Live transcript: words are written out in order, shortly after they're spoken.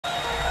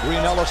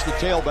Green Ellis, the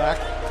tailback.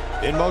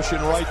 In motion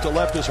right to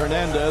left is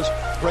Hernandez.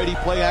 Brady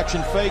play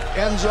action fake.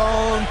 End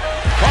zone.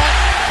 Caught.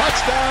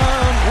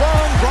 Touchdown.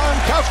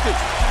 Gronkowski.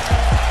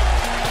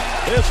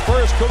 His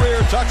first career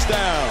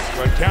touchdown.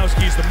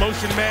 Gronkowski's the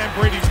motion man.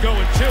 Brady's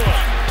going to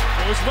him.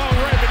 It was well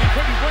read, but he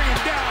couldn't bring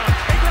him down.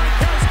 And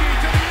Gronkowski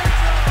to the end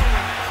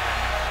zone.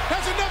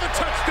 That's another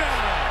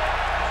touchdown.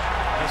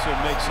 That's what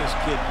makes this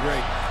kid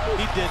great.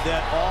 He did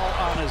that all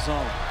on his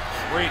own.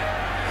 Brady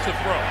to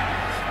throw.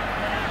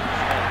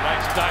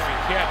 Nice diving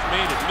catch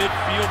made at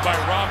midfield by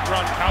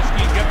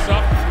Gronkowski. Gets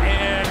up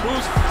and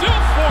moves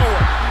still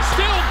forward.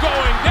 Still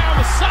going down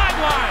the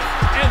sideline.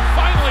 And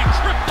finally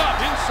tripped up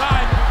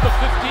inside the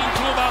 15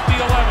 to about the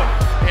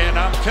 11. And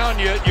I'm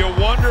telling you, you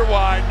wonder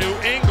why New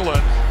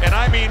England, and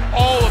I mean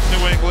all of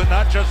New England,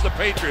 not just the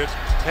Patriots,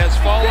 has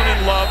fallen in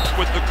love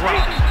with the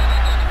Gronk.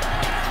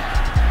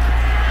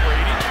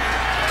 Brady,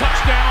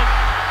 touchdown,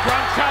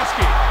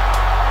 Gronkowski.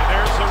 And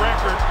there's the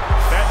record.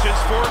 That's his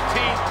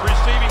 14th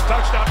receiving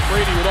touchdown.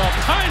 Brady with all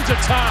kinds of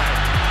time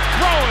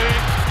throwing,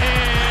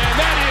 and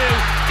that is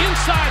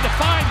inside the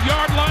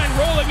 5-yard line,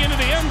 rolling into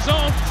the end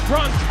zone.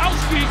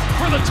 Gronkowski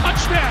for the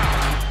touchdown.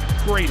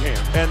 Great hand.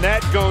 And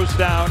that goes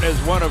down as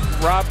one of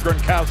Rob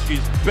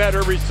Gronkowski's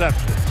better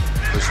receptions.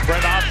 The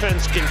spread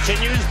offense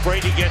continues.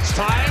 Brady gets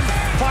time,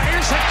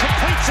 fires and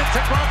completes it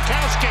to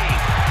Gronkowski.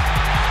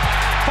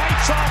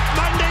 Fights off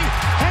Monday,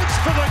 heads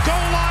for the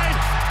goal line.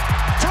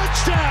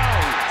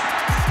 Touchdown!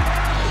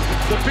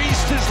 The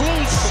beast is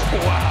loose.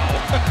 Wow.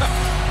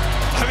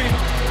 I mean,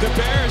 the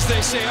Bears,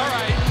 they say, all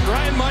right,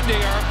 Ryan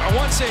Monday, our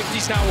one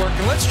safety's not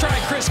working. Let's try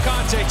Chris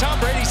Conte. Tom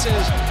Brady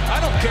says,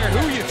 I don't care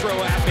who you throw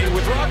at me.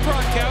 With Rob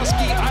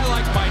Gronkowski, I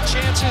like my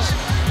chances.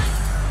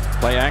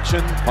 Play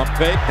action, pump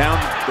fake,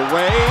 down the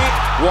way.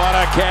 What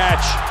a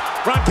catch.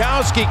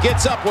 Gronkowski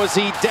gets up. Was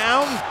he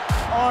down?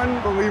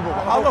 Unbelievable.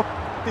 How the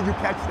did you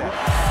catch that?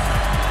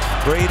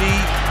 Brady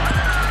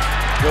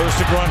goes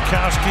to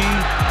Gronkowski.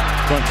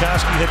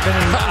 Gronkowski had been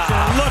in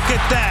motion. Look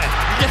at that.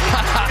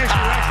 Here's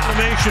your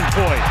exclamation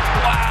point.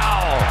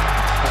 Wow.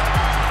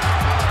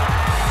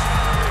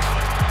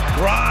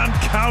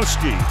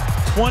 Gronkowski,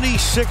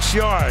 26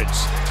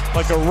 yards,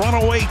 like a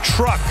runaway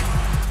truck.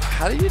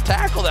 How do you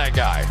tackle that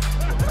guy?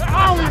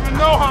 I don't even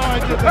know how I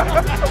did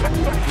that.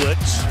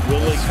 Blitz,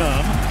 will they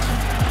come?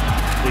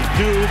 They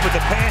do, but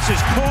the pass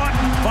is caught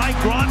by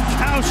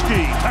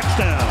Gronkowski.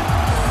 Touchdown.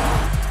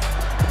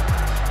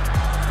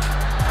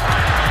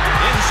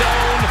 End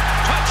zone,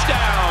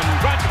 touchdown,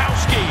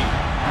 Gronkowski.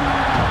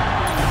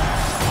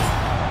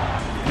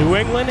 New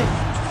England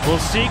will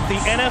seek the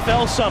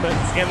NFL Summit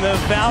in the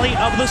Valley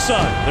of the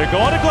Sun. They're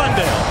going to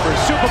Glendale for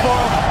Super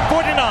Bowl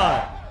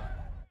 49.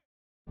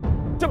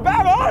 It's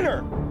about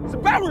honor. It's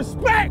about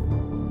respect.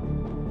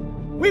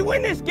 We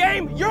win this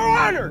game, you're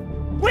honored.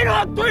 Win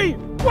on 3.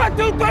 1,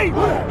 2, 3.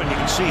 And you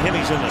can see him,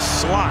 he's in the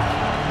slot.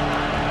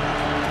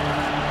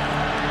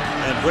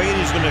 And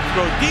Brady's going to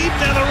throw deep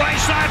down the right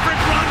side for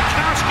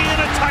Gronkowski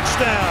and a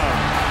touchdown.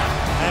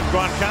 And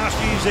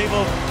Gronkowski is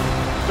able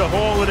to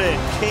haul it in.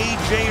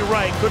 KJ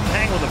Wright couldn't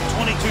hang with him.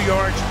 22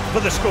 yards for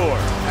the score.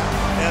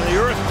 And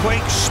the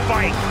earthquake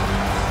spike.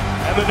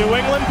 And the New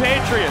England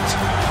Patriots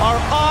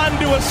are on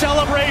to a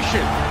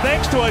celebration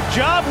thanks to a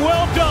job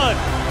well done.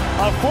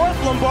 A 4th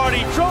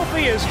Lombardi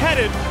trophy is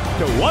headed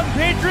to one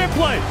Patriot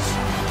place.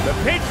 The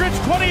Patriots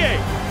 28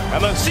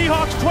 and the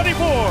Seahawks 24.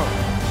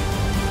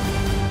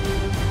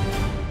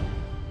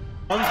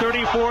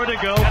 1:34 to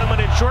go. Edelman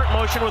in short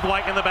motion with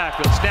White in the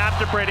backfield. Snap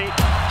to Brady.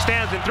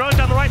 Stands and throws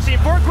down the right seam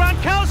for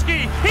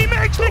Gronkowski. He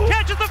makes the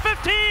catch at the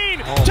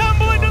 15.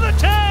 Tumbling to the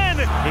 10.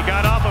 He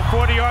got off a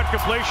 40-yard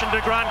completion to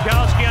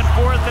Gronkowski on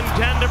 4th and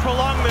 10 to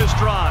prolong this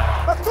drive.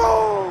 Let's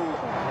go.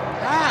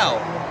 Wow.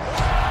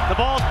 The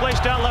ball is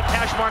placed down left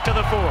hash mark to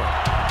the 4.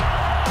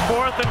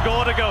 4th and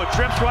goal to go.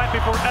 Trips right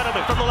before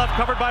Edelman. From the left,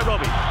 covered by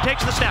Roby.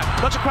 Takes the snap.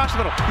 Looks across the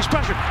middle. He's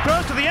pressured.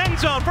 Throws to the end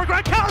zone for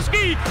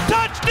Gronkowski.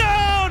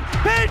 Touchdown,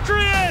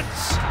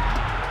 Patriots!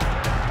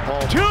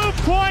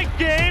 2-point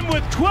game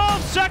with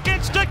 12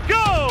 seconds to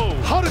go.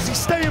 How does he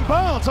stay in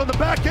bounds on the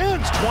back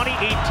end?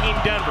 2018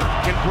 Denver.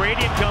 Can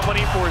Brady and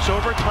company force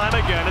overtime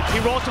again? He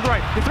rolls to the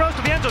right. He throws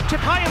to the end zone.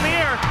 Tip high in the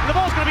air. And the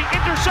ball's going to be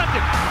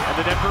intercepted. And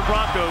the Denver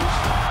Broncos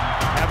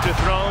have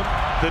dethroned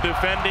the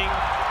defending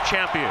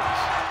champions.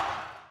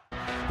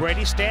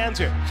 Brady stands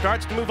in,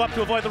 starts to move up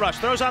to avoid the rush,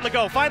 throws on the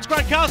go, finds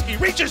Gronkowski,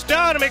 reaches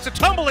down and makes a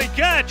tumbling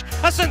catch.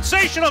 A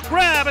sensational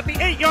grab at the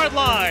 8-yard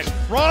line.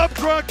 Rob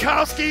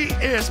Gronkowski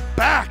is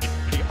back.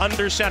 The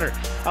under center,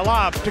 a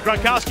lob to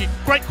Gronkowski,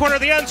 right corner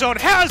of the end zone,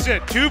 has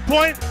it.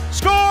 2-point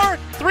score,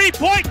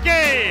 3-point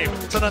game.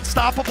 It's an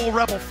unstoppable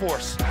rebel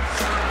force.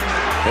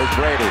 Here's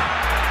Brady.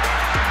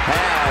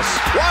 Pass.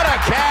 What a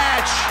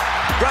catch!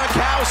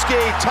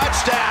 Gronkowski,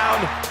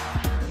 touchdown.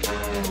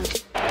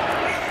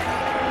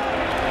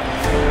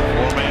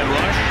 4-man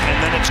rush, and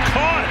then it's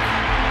caught.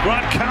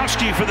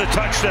 Gronkowski for the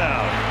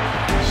touchdown.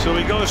 So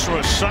he goes from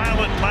a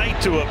silent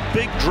night to a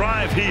big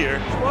drive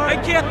here. I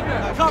can't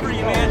cover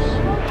you, man.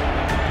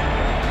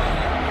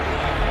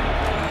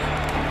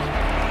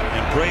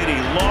 And Brady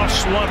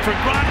lost one for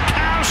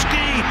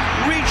Gronkowski.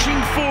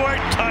 reaching for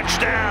it,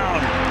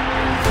 touchdown.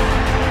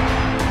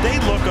 They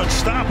look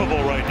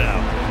unstoppable right now.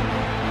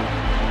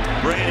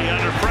 Brady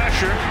under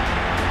pressure,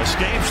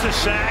 escapes the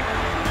sack,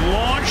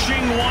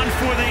 launching one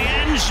for the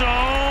end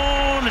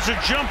zone. It's a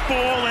jump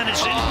ball and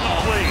it's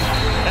incomplete.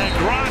 And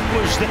Gronk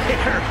was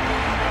there.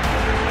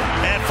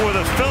 And for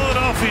the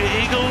Philadelphia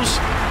Eagles,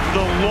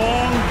 the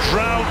long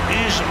drought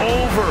is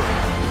over.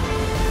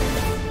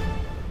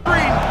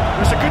 Green,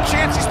 there's a good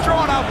chance he's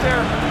throwing out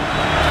there.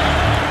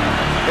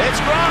 It's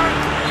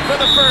Gronk for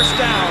the first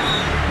down.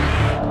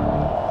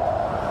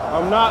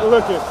 I'm not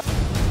looking.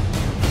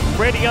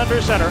 Brady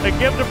under center, a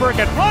give to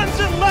Burkett, runs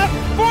it left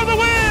for the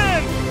win!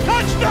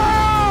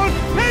 Touchdown,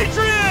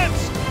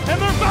 Patriots!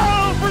 And they're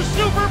bound for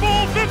Super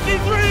Bowl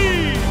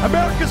 53!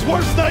 America's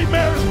worst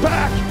nightmare is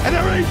back, and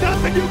there ain't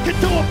nothing you can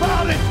do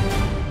about it.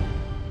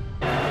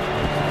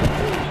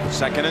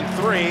 2nd and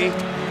 3.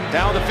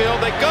 Down the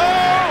field they go!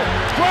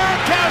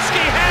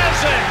 Gronkowski has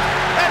it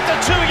at the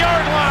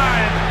 2-yard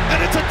line!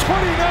 And it's a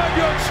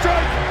 29-yard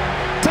strike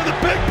to the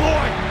big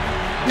boy,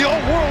 the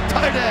all-world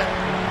tight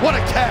end. What a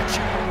catch.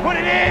 Put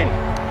it in.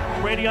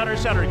 Brady under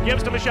center,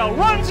 gives to Michelle,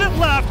 runs it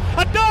left,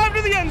 a dive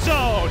to the end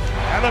zone.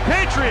 And the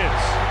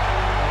Patriots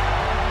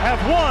have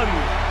won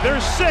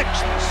their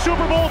 6th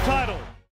Super Bowl title.